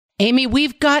Amy,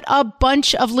 we've got a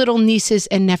bunch of little nieces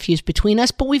and nephews between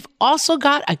us, but we've also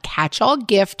got a catch-all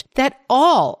gift that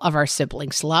all of our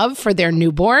siblings love for their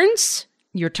newborns.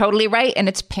 You're totally right, and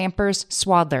it's Pampers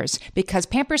Swaddlers, because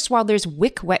Pampers Swaddlers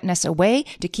wick wetness away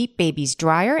to keep babies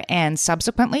drier and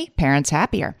subsequently parents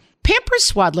happier.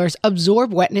 Pampers Swaddlers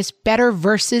absorb wetness better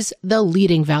versus the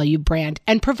leading value brand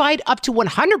and provide up to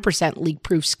 100%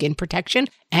 leak-proof skin protection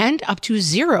and up to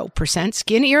 0%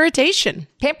 skin irritation.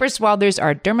 Pampers Swaddlers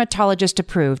are dermatologist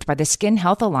approved by the Skin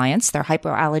Health Alliance. They're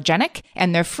hypoallergenic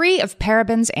and they're free of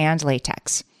parabens and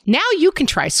latex. Now you can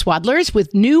try Swaddlers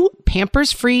with new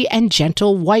Pampers-free and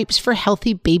gentle wipes for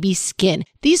healthy baby skin.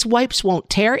 These wipes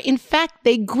won't tear. In fact,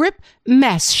 they grip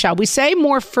mess, shall we say,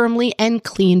 more firmly and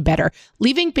clean better,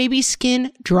 leaving baby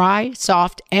skin dry,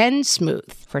 soft, and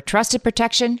smooth. For trusted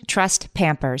protection, trust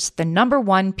Pampers, the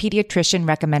 #1 pediatrician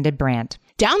recommended brand.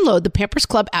 Download the Pampers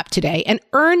Club app today and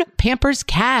earn Pampers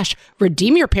Cash.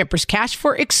 Redeem your Pampers Cash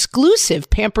for exclusive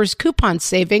Pampers coupon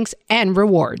savings and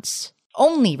rewards.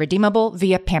 Only redeemable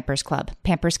via Pampers Club.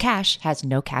 Pampers Cash has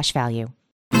no cash value.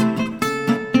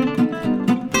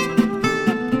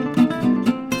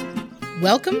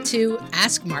 Welcome to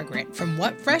Ask Margaret from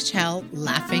What Fresh Hell,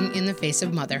 Laughing in the Face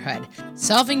of Motherhood.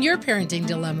 Solving your parenting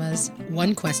dilemmas,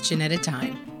 one question at a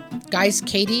time. Guys,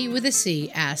 Katie with a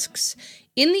C asks,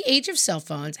 in the age of cell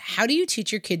phones, how do you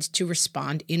teach your kids to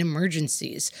respond in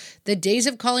emergencies? The days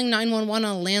of calling 911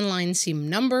 on a landline seem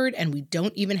numbered, and we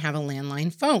don't even have a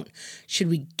landline phone. Should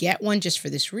we get one just for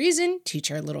this reason?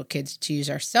 Teach our little kids to use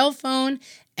our cell phone?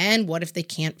 And what if they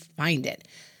can't find it?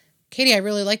 Katie, I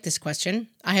really like this question.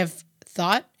 I have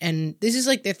thought, and this is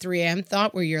like the 3 a.m.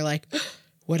 thought where you're like,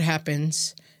 what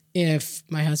happens if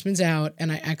my husband's out and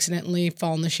I accidentally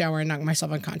fall in the shower and knock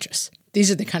myself unconscious? These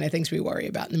are the kind of things we worry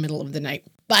about in the middle of the night.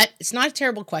 But it's not a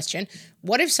terrible question.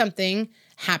 What if something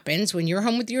happens when you're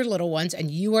home with your little ones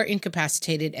and you are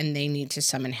incapacitated and they need to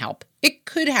summon help? It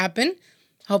could happen.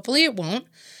 Hopefully it won't.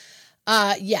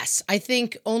 Yes, I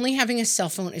think only having a cell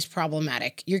phone is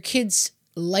problematic. Your kids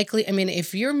likely,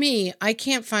 if you're me, I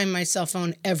can't find my cell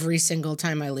phone every single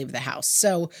time I leave the house.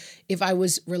 So if I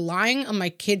was relying on my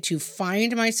kid to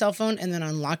find my cell phone and then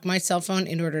unlock my cell phone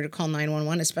in order to call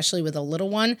 911, especially with a little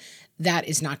one, that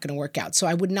is not going to work out. So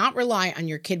I would not rely on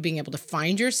your kid being able to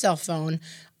find your cell phone,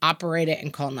 operate it,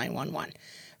 and call 911.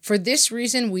 For this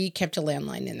reason, we kept a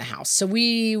landline in the house. So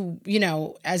we,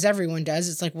 as everyone does,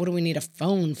 it's like, what do we need a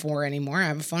phone for anymore? I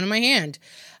have a phone in my hand.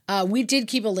 We did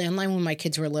keep a landline when my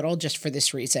kids were little just for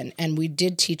this reason. And we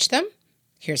did teach them,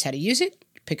 here's how to use it.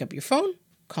 Pick up your phone,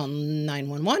 call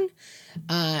 911,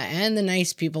 and the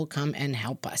nice people come and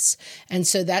help us. And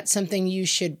so that's something you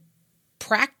should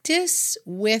practice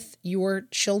with your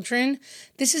children.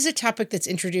 This is a topic that's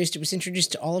introduced. It was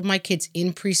introduced to all of my kids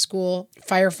in preschool.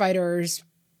 Firefighters,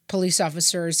 police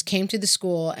officers came to the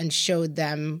school and showed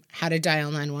them how to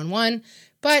dial 911,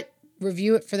 but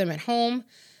review it for them at home.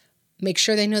 Make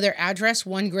sure they know their address.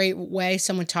 One great way,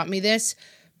 someone taught me this,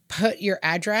 put your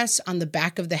address on the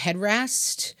back of the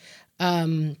headrest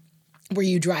where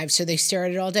you drive. So they stare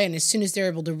at it all day. And as soon as they're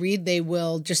able to read, they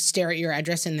will just stare at your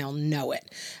address and they'll know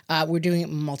it. We're doing it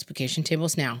with multiplication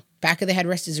tables now. Back of the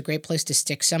headrest is a great place to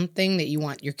stick something that you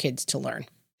want your kids to learn.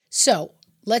 So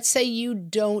let's say you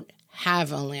don't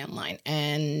have a landline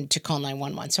and to call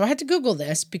 911. So I had to Google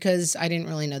this because I didn't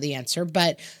really know the answer,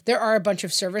 but there are a bunch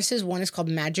of services. One is called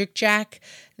Magic Jack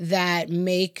that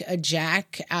make a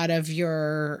jack out of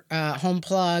your home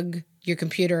plug, your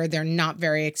computer. They're not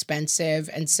very expensive.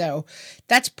 And so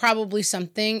that's probably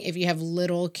something if you have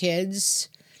little kids,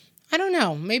 I don't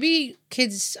know, maybe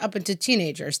kids up into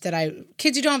teenagers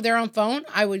kids who don't have their own phone,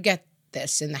 I would get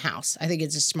this in the house. I think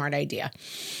it's a smart idea.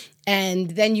 And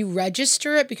then you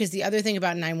register it because the other thing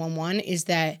about 911 is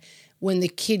that when the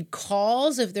kid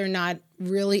calls, if they're not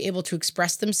really able to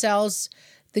express themselves,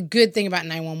 the good thing about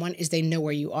 911 is they know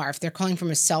where you are. If they're calling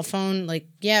from a cell phone,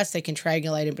 yes, they can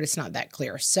triangulate it, but it's not that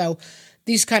clear. So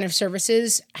these kind of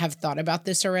services have thought about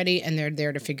this already, and they're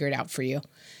there to figure it out for you.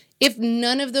 If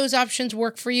none of those options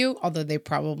work for you, although they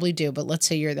probably do, but let's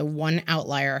say you're the one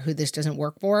outlier who this doesn't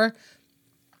work for,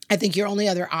 I think your only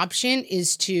other option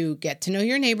is to get to know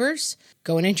your neighbors,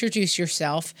 go and introduce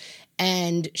yourself,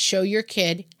 and show your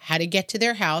kid how to get to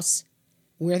their house,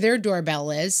 where their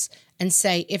doorbell is, and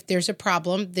say, if there's a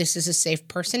problem, this is a safe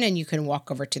person, and you can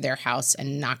walk over to their house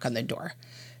and knock on the door.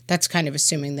 That's kind of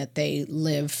assuming that they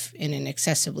live in an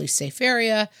accessibly safe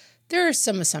area. There are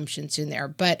some assumptions in there,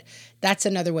 but that's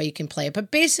another way you can play it.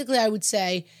 But basically, I would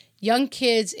say Young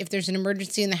kids, if there's an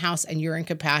emergency in the house and you're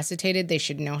incapacitated, they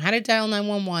should know how to dial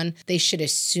 911. They should,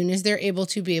 as soon as they're able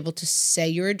to, be able to say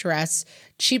your address.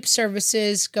 Cheap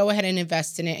services, go ahead and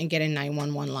invest in it and get a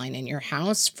 911 line in your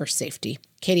house for safety.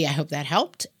 Katie, I hope that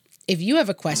helped. If you have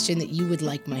a question that you would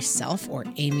like myself or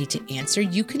Amy to answer,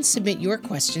 you can submit your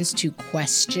questions to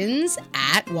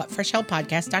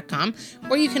questions@whatfreshhellpodcast.com,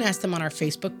 or you can ask them on our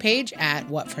Facebook page at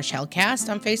What Fresh Hell Cast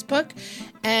on Facebook.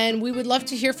 And we would love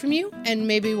to hear from you, and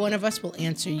maybe one of us will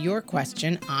answer your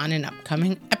question on an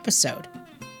upcoming episode.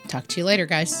 Talk to you later,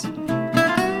 guys.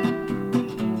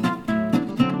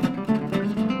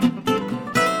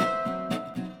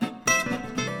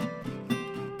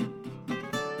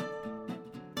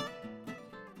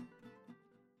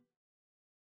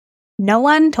 No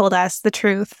one told us the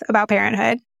truth about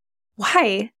parenthood.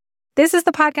 Why? This is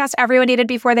the podcast everyone needed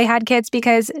before they had kids,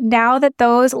 because now that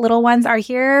those little ones are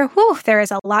here, there is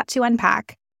a lot to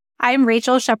unpack. I'm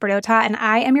Rachel Shepardota, and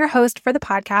I am your host for the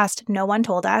podcast No One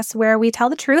Told Us, where we tell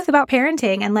the truth about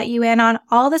parenting and let you in on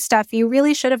all the stuff you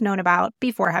really should have known about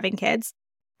before having kids.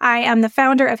 I am the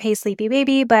founder of Hey Sleepy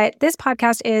Baby, but this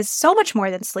podcast is so much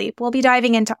more than sleep. We'll be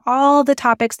diving into all the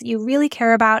topics that you really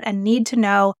care about and need to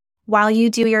know while you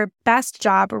do your best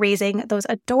job raising those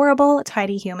adorable,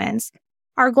 tiny humans.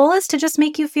 Our goal is to just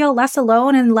make you feel less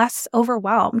alone and less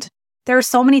overwhelmed. There are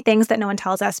so many things that no one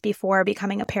tells us before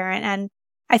becoming a parent, and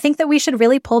I think that we should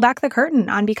really pull back the curtain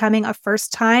on becoming a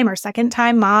first-time or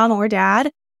second-time mom or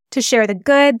dad to share the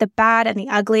good, the bad, and the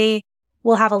ugly.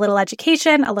 We'll have a little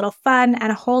education, a little fun,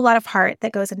 and a whole lot of heart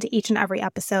that goes into each and every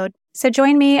episode. So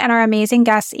join me and our amazing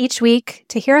guests each week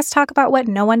to hear us talk about what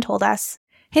no one told us.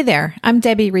 Hey there, I'm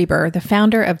Debbie Reber, the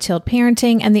founder of Tilt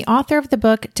Parenting and the author of the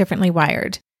book Differently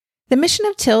Wired. The mission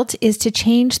of Tilt is to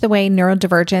change the way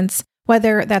neurodivergence,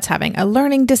 whether that's having a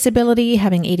learning disability,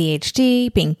 having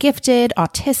ADHD, being gifted,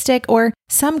 autistic, or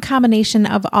some combination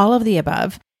of all of the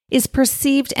above, is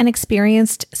perceived and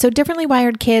experienced so differently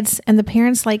wired kids and the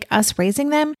parents like us raising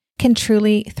them can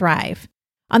truly thrive.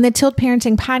 On the Tilt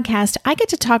Parenting podcast, I get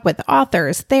to talk with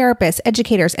authors, therapists,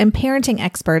 educators, and parenting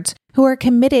experts who are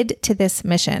committed to this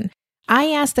mission.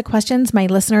 I ask the questions my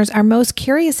listeners are most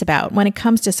curious about when it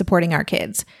comes to supporting our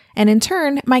kids. And in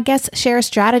turn, my guests share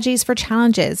strategies for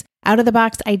challenges,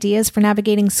 out-of-the-box ideas for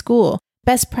navigating school,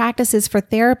 best practices for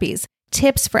therapies,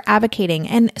 tips for advocating,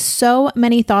 and so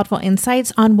many thoughtful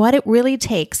insights on what it really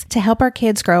takes to help our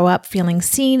kids grow up feeling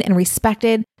seen and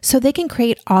respected so they can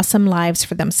create awesome lives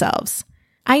for themselves.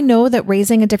 I know that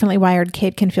raising a differently wired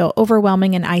kid can feel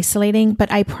overwhelming and isolating,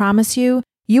 but I promise you,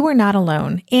 you are not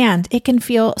alone, and it can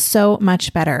feel so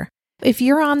much better. If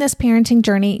you're on this parenting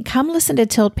journey, come listen to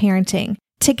Tilt Parenting.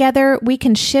 Together, we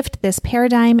can shift this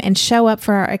paradigm and show up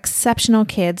for our exceptional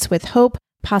kids with hope,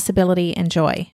 possibility, and joy.